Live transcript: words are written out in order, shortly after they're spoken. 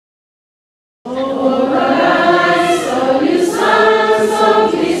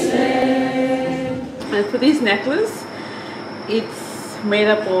And for this necklace, it's made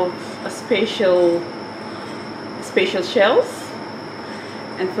up of a special shells.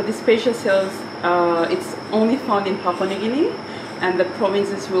 And for the special shells, it's only found in Papua New Guinea, and the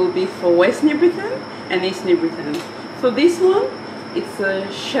provinces will be for West New Britain and East New Britain. For this one, it's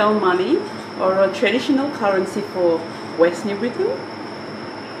a shell money or a traditional currency for West New Britain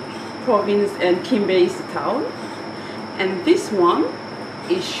province, and Kimbe is the town. And this one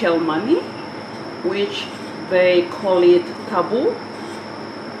is shell money, which they call it tabu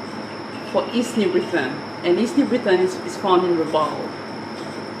for East New Britain. And East New Britain is found in Rabaul.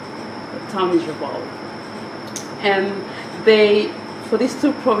 The town is Rabaul. And for these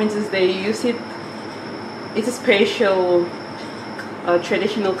two provinces, they use it. It's a special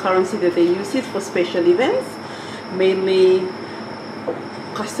traditional currency that they use it for special events, mainly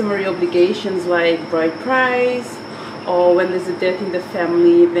customary obligations like bride price, or when there's a death in the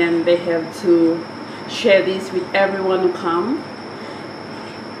family, then they have to share this with everyone who come,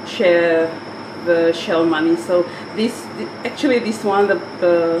 share the shell money. So this one,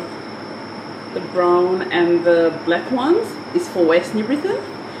 the brown and the black ones, is for West New Britain,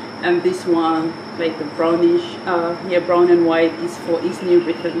 and this one, like the brownish, brown and white, is for East New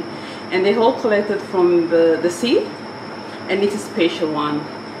Britain. And they all collected from the sea, and it's a special one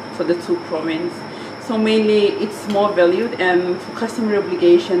for the two provinces. So mainly it's more valued, and for customary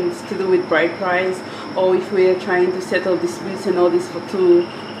obligations to do with bride price, or if we're trying to settle disputes and all this for two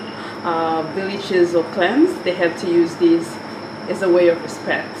villages or clans, they have to use this as a way of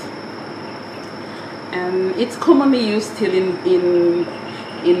respect. And it's commonly used still in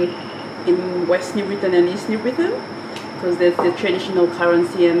West New Britain and East New Britain, because that's the traditional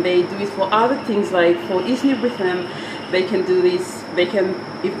currency, and they do it for other things. Like for East New Britain, they can do this. They can,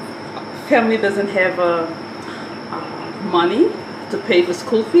 if family doesn't have money to pay for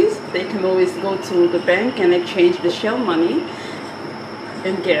school fees, they can always go to the bank and exchange the shell money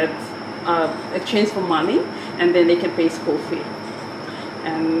and get exchange for money, and then they can pay school fee.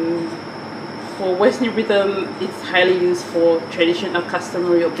 And for West New Britain, it's highly used for traditional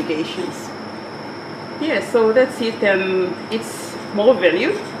customary obligations. Yeah, so that's it, and it's more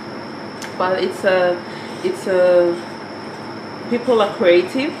valued, but people are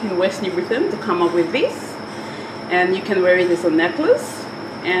creative in West New Britain to come up with this, and you can wear it as a necklace,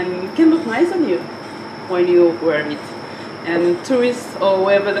 and it can look nice on you when you wear it. And tourists or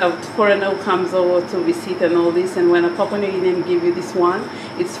whoever, a foreigner comes over to visit and all this, and when a Papua New Guinean give you this one,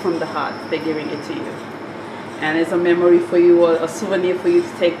 it's from the heart. They're giving it to you, and it's a memory for you, or a souvenir for you to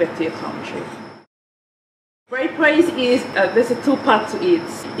take back to your country. Bride price is, there's a two-part to it.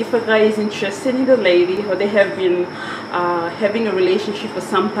 If a guy is interested in the lady, or they have been having a relationship for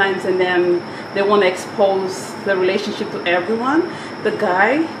some times, and then they want to expose the relationship to everyone, the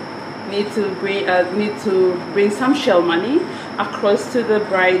guy need to bring some shell money across to the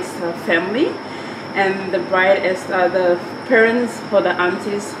bride's family, and the bride, as the parents or the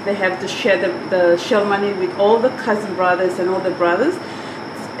aunties, they have to share the shell money with all the cousin brothers and all the brothers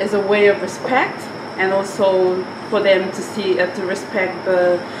as a way of respect, and also for them to see to respect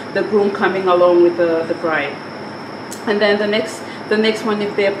the groom coming along with the bride. And then the next one,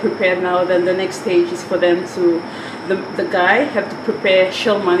 if they're prepared now, then the next stage is for them to the guy have to prepare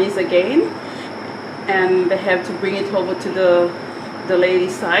shell monies again, and they have to bring it over to the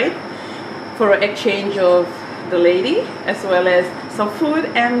lady's side for an exchange of the lady, as well as some food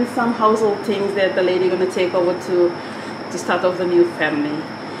and some household things that the lady gonna take over to start off the new family.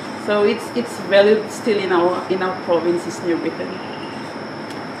 So it's valued still in our province, East New Britain.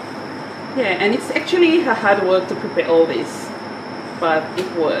 Yeah, and it's actually a hard work to prepare all this, but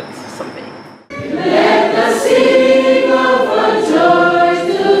it worth something. Let the sea